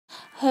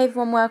Hey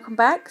everyone, welcome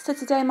back. So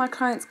today my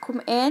client's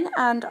come in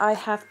and I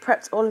have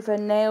prepped all of her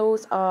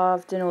nails.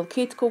 I've done all the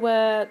cuticle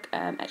work,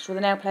 extra the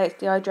nail plates,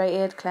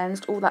 dehydrated,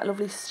 cleansed, all that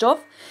lovely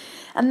stuff.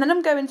 And then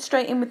I'm going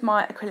straight in with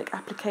my acrylic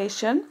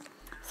application.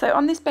 So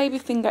on this baby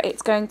finger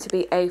it's going to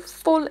be a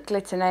full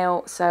glitter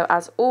nail. So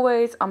as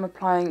always I'm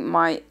applying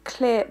my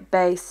clear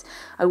base.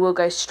 I will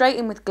go straight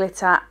in with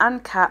glitter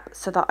and cap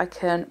so that I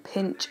can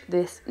pinch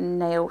this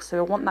nail. So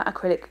I want that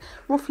acrylic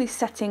roughly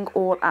setting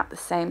all at the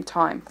same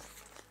time.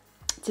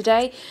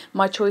 Today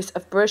my choice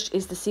of brush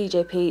is the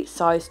CJP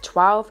size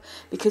 12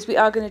 because we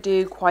are going to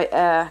do quite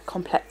a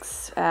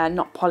complex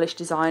not polished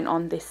design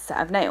on this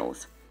set of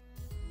nails.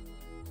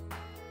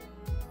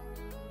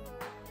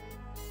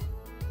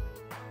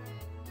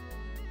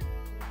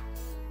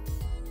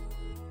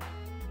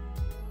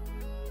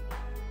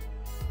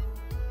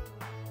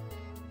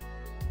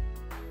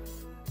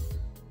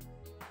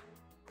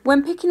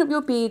 When picking up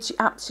your beads, you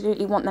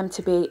absolutely want them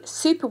to be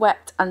super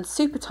wet and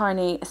super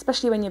tiny,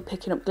 especially when you're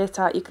picking up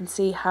glitter. You can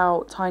see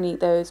how tiny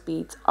those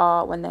beads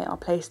are when they are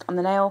placed on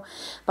the nail.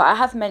 But I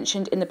have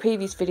mentioned in the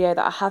previous video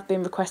that I have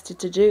been requested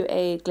to do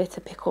a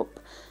glitter pickup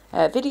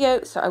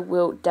video, so I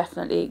will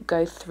definitely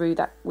go through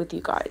that with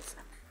you guys.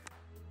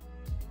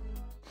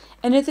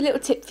 Another little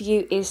tip for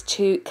you is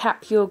to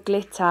cap your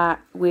glitter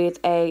with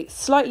a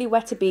slightly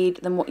wetter bead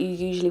than what you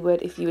usually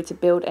would if you were to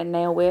build a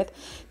nail with.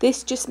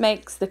 This just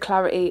makes the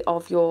clarity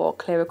of your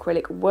clear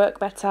acrylic work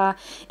better.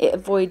 It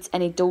avoids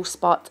any dull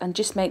spots and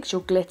just makes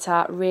your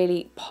glitter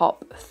really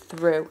pop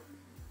through.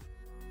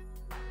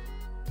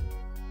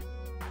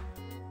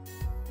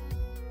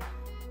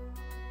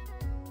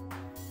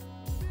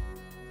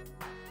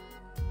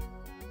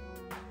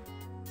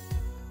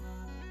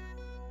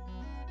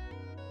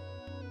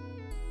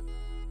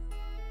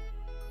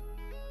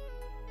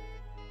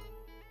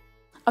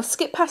 I've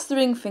skipped past the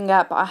ring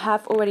finger, but I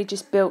have already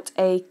just built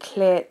a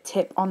clear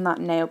tip on that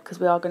nail because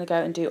we are going to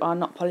go and do our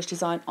not polished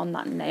design on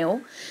that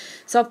nail.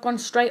 So I've gone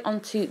straight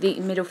onto the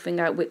middle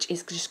finger, which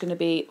is just going to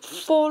be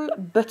full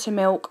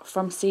Buttermilk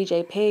from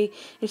CJP.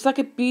 It's like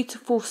a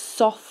beautiful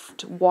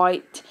soft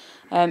white.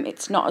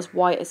 It's not as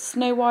white as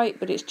Snow White,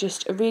 but it's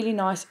just a really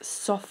nice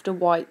softer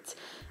white.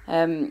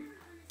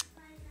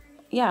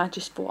 Yeah, I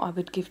just thought I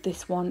would give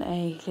this one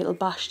a little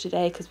bash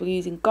today because we're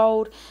using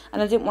gold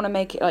and I didn't want to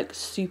make it like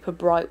super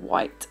bright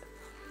white.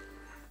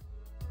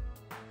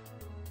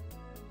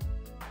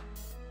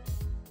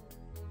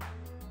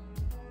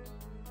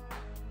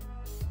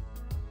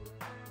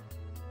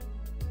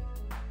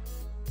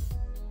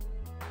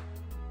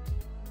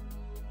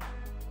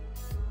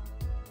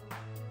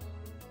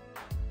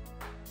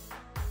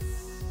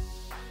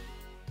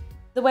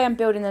 The way I'm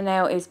building the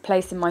nail is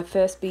placing my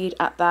first bead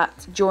at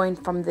that join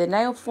from the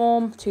nail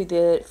form to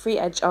the free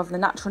edge of the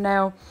natural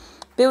nail,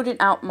 building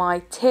out my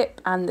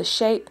tip and the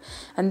shape,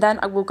 and then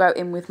I will go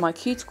in with my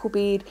cuticle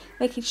bead,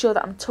 making sure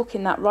that I'm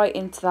tucking that right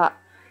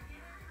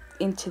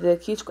into the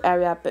cuticle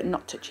area but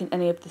not touching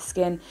any of the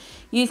skin,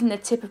 using the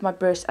tip of my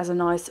brush as a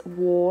nice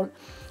wall.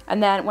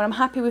 And then when I'm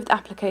happy with the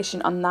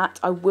application on that,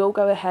 I will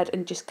go ahead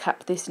and just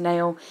cap this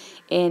nail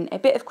in a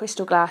bit of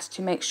crystal glass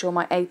to make sure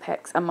my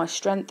apex and my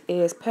strength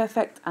is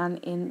perfect and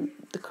in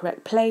the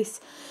correct place.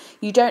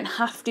 You don't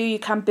have to, you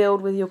can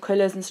build with your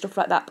colours and stuff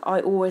like that, but I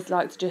always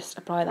like to just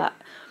apply that,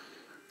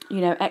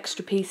 you know,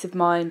 extra peace of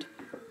mind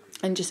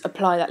and just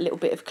apply that little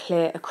bit of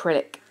clear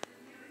acrylic.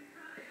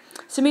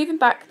 So moving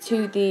back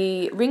to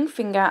the ring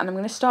finger, and I'm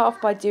going to start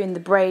off by doing the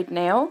braid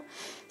nail.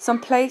 So I'm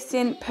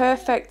placing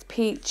Perfect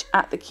Peach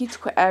at the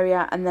cuticle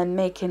area and then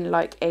making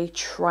like a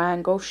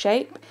triangle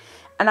shape.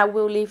 And I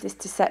will leave this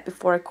to set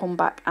before I come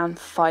back and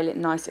file it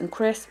nice and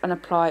crisp and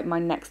apply my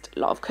next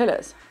lot of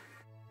colours.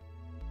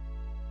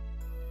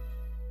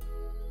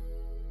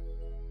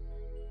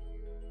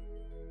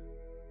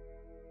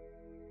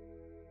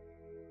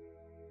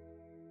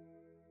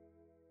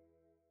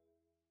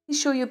 Make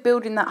sure you're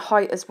building that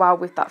height as well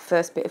with that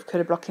first bit of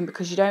colour blocking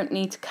because you don't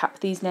need to cap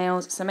these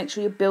nails, so make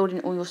sure you're building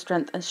all your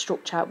strength and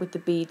structure with the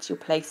beads you're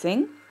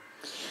placing.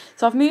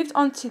 So I've moved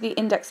on to the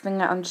index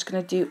finger. I'm just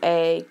going to do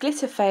a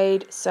glitter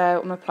fade,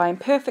 so I'm applying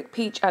Perfect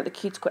Peach at the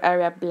cuticle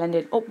area,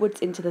 blending upwards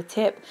into the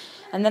tip,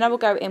 and then I will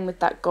go in with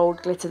that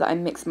gold glitter that I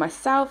mixed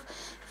myself,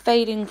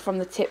 fading from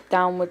the tip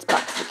downwards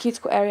back to the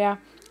cuticle area,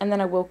 and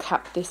then I will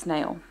cap this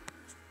nail.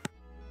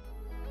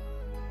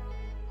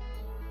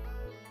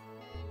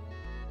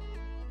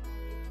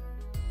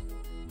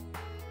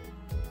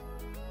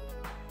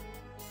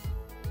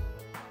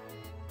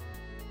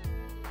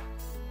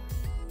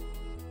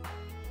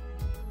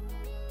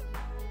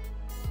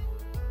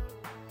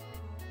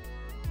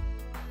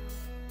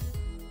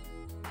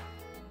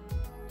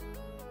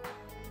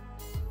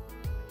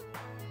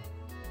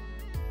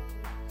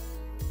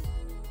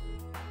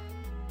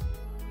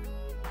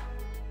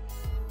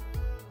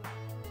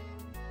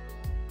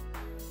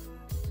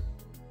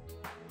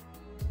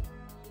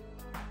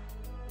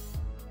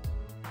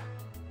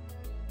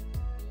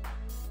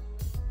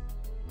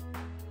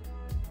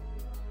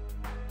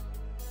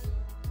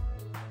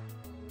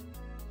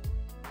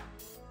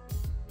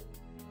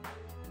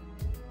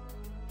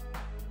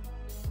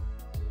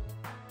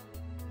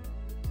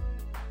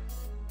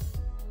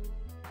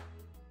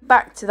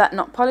 back to that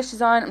not polished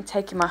design, I'm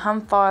taking my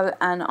hand file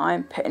and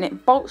I'm putting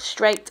it bolt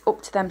straight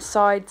up to them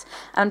sides,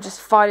 and I'm just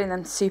filing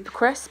them super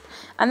crisp.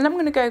 And then I'm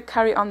going to go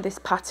carry on this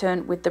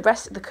pattern with the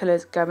rest of the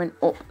colours going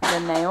up the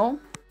nail.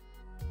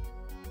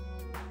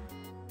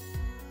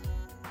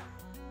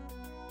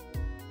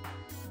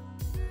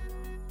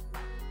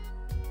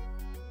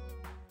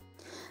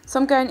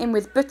 So I'm going in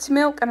with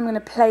Buttermilk and I'm going to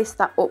place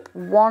that up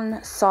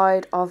one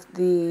side of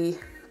the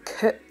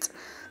cut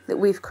that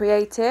we've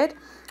created,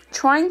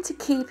 trying to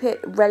keep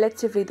it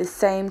relatively the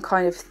same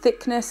kind of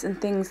thickness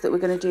and things that we're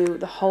going to do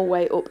the whole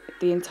way up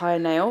the entire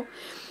nail.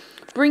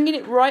 Bringing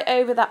it right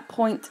over that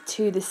point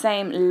to the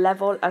same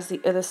level as the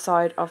other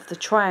side of the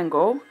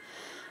triangle.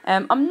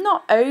 I'm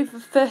not over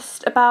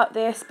fussed about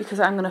this because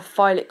I'm going to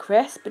file it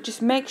crisp, but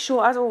just make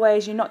sure, as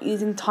always, you're not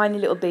using tiny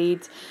little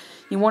beads.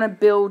 You want to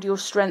build your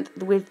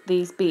strength with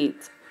these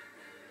beads.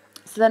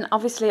 So then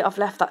obviously I've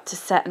left that to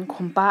set and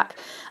come back.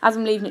 As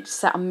I'm leaving it to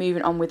set, I'm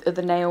moving on with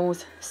other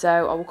nails.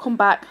 So I will come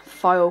back,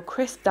 file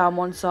crisp down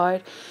one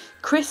side,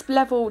 crisp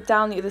level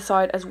down the other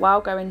side as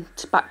well, going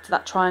back to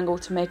that triangle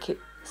to make it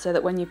so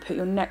that when you put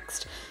your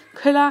next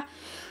colour,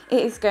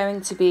 it is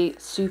going to be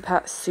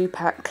super,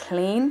 super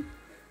clean.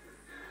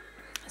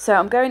 So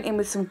I'm going in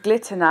with some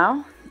glitter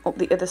now up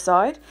the other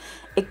side.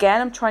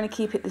 Again, I'm trying to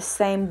keep it the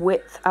same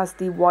width as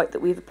the white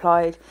that we've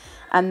applied,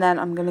 and then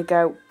I'm going to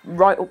go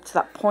right up to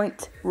that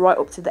point, right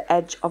up to the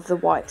edge of the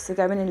white, so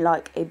going in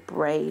like a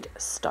braid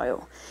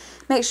style.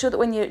 Make sure that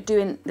when you're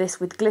doing this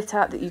with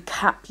glitter that you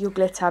cap your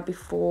glitter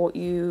before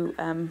you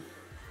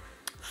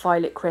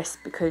file it crisp,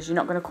 because you're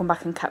not going to come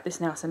back and cap this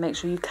now, so make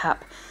sure you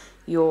cap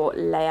your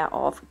layer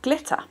of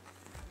glitter.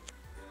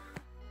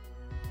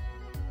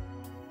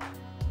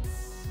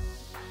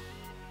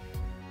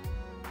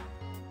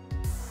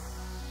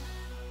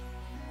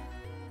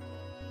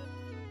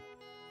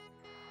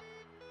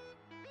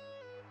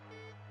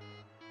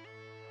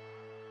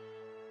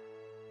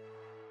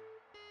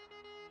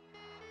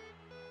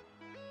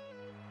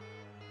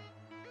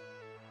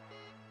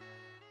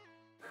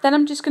 Then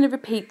I'm just going to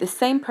repeat the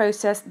same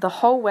process the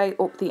whole way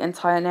up the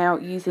entire nail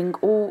using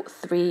all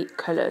three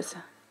colours.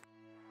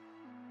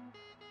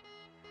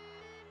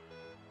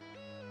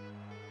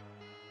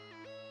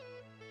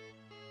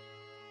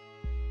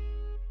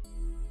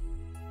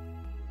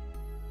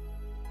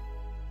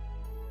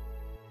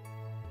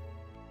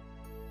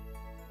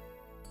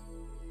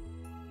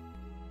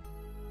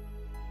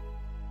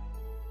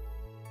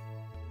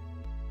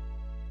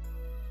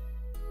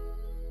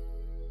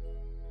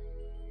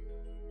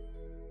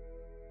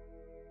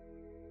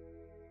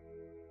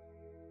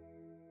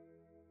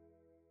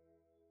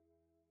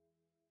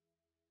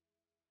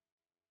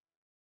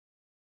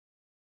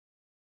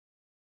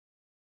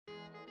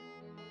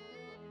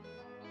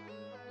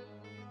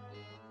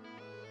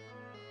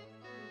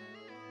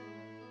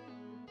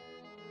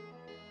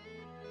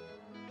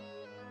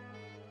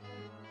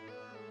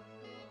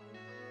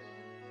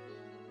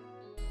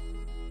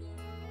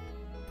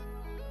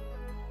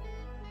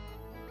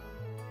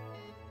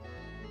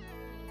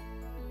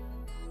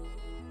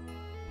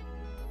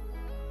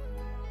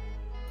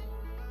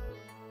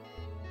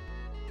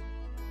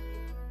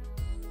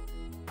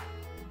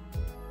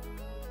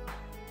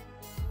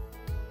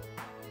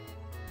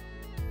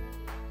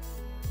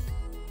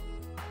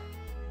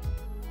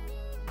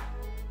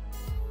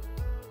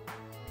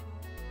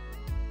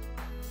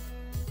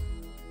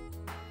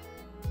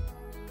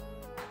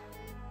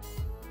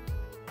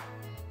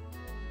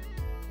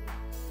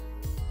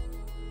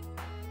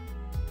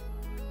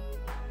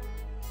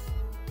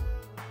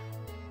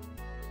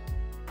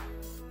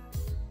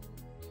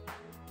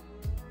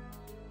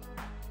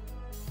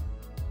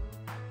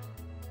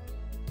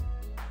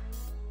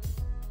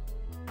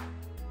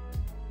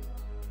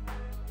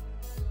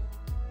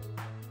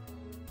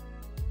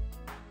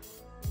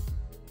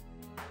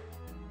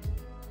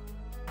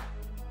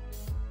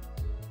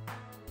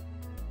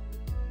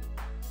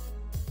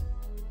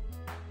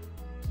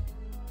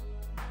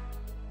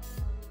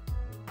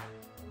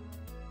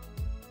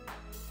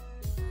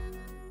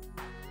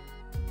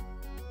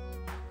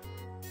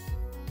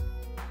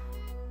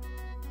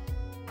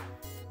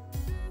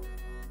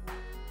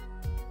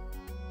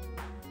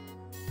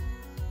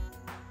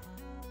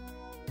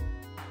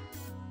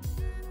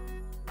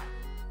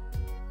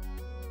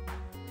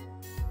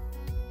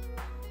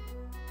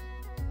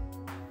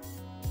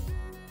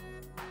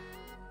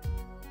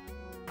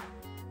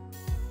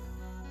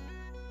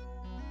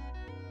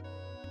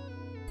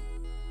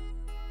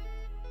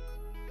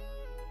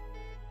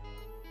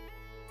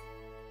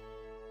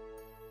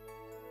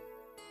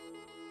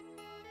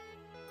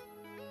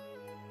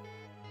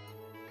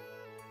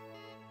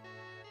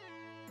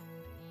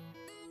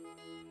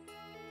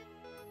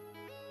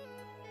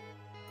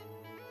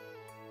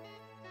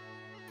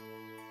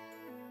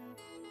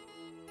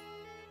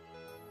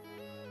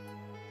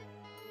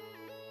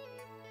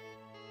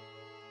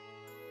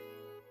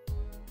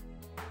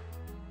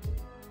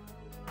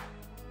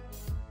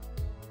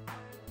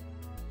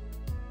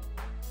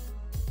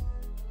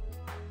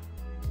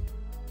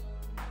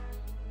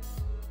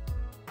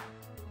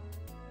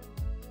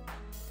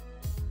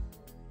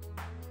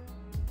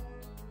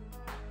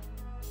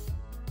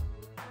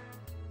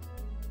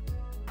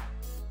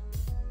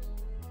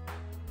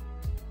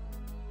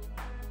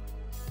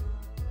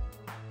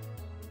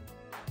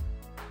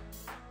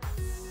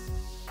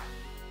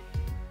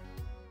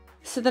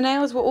 So the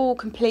nails were all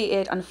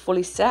completed and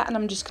fully set, and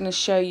I'm just going to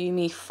show you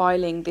me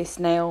filing this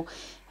nail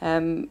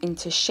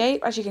into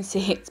shape. As you can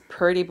see, it's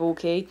pretty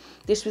bulky.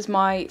 This was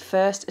my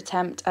first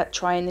attempt at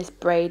trying this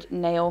braid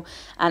nail,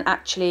 and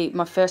actually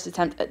my first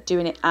attempt at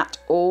doing it at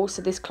all,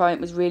 so this client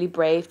was really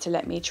brave to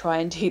let me try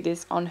and do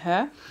this on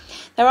her.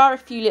 There are a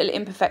few little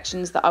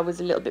imperfections that I was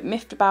a little bit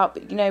miffed about,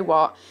 but you know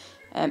what,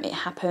 it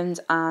happened,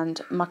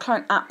 and my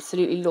client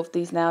absolutely loved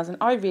these nails, and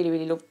I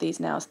really loved these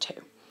nails too.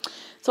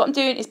 So what I'm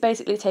doing is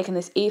basically taking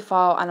this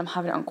e-file and I'm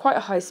having it on quite a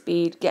high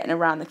speed, getting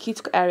around the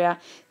cuticle area,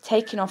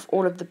 taking off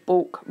all of the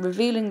bulk,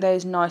 revealing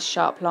those nice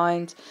sharp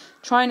lines,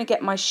 trying to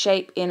get my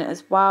shape in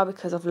as well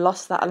because I've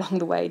lost that along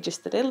the way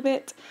just a little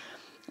bit.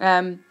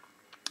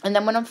 And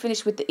then when I'm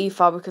finished with the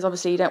e-file, because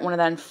obviously you don't want to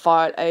then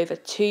file over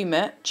too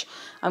much,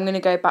 I'm going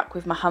to go back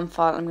with my hand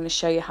file. I'm going to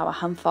show you how I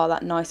hand file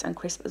that nice and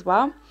crisp as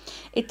well.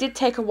 It did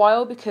take a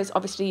while because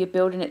obviously you're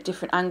building at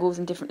different angles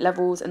and different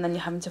levels, and then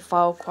you're having to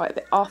file quite a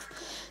bit off.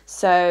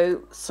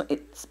 So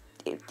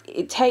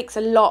it takes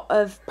a lot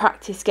of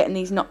practice getting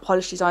these not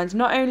polished designs,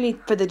 not only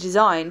for the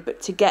design,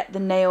 but to get the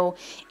nail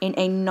in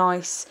a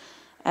nice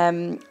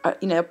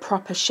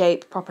proper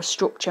shape, proper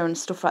structure and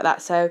stuff like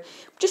that. So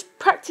just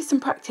practice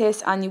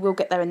and you will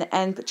get there in the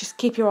end, but just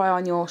keep your eye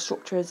on your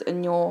structures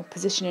and your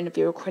positioning of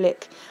your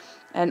acrylic,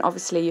 and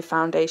obviously your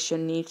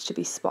foundation needs to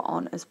be spot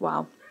on as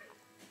well.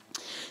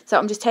 So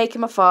I'm just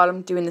taking my file,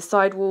 I'm doing the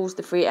side walls,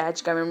 the free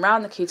edge, going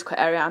around the cuticle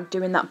area. I'm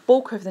doing that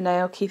bulk of the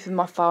nail, keeping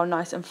my file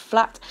nice and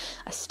flat.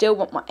 I still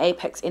want my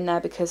apex in there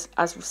because,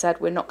 as we said,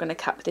 we're not going to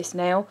cap this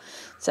nail.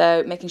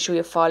 So making sure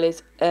your file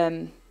is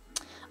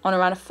on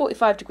around a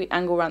 45-degree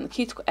angle around the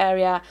cuticle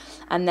area,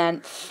 and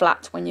then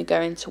flat when you're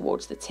going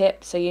towards the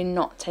tip, so you're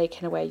not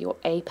taking away your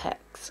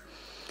apex.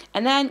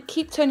 And then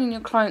keep turning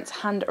your client's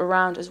hand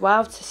around as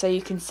well, so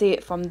you can see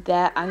it from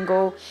their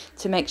angle,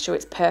 to make sure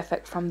it's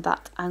perfect from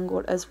that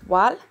angle as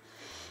well.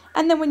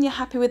 And then when you're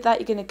happy with that,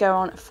 you're going to go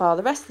on and file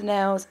the rest of the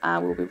nails,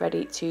 and we'll be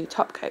ready to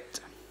top coat.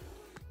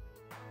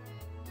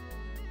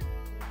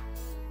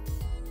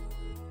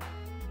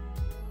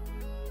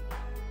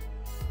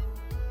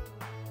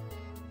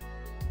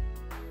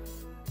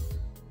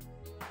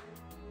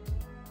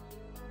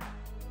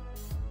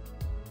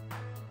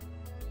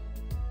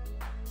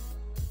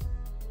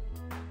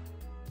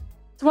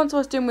 So once I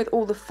was done with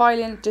all the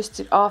filing,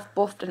 dusted off,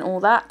 buffed and all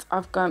that,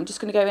 I'm just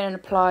going to go in and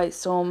apply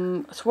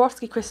some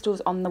Swarovski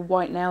crystals on the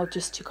white nail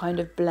just to kind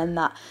of blend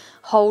that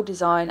whole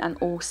design and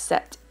all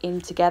set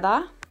in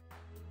together.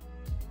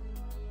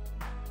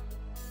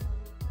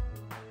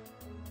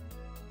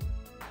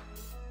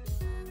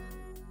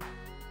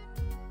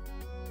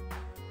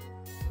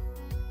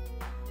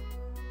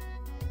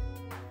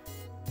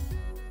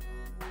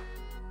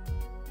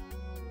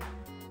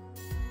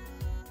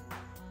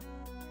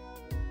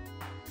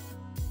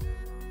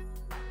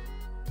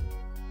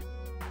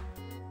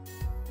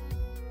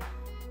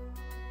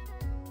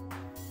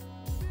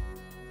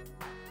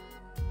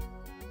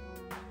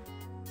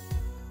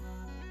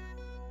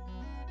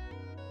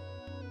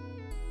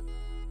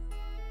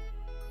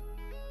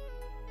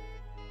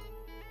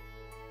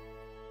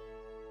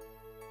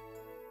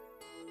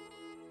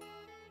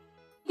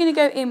 You're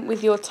going to go in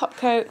with your top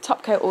coat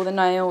all the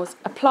nails,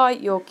 apply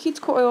your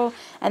cuticle oil,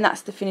 and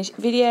that's the finished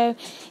video.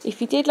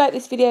 If you did like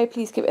this video,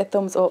 please give it a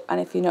thumbs up, and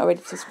if you're not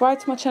already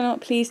subscribed to my channel,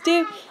 please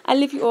do. I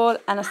love you all,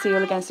 and I'll see you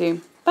all again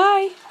soon.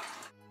 Bye!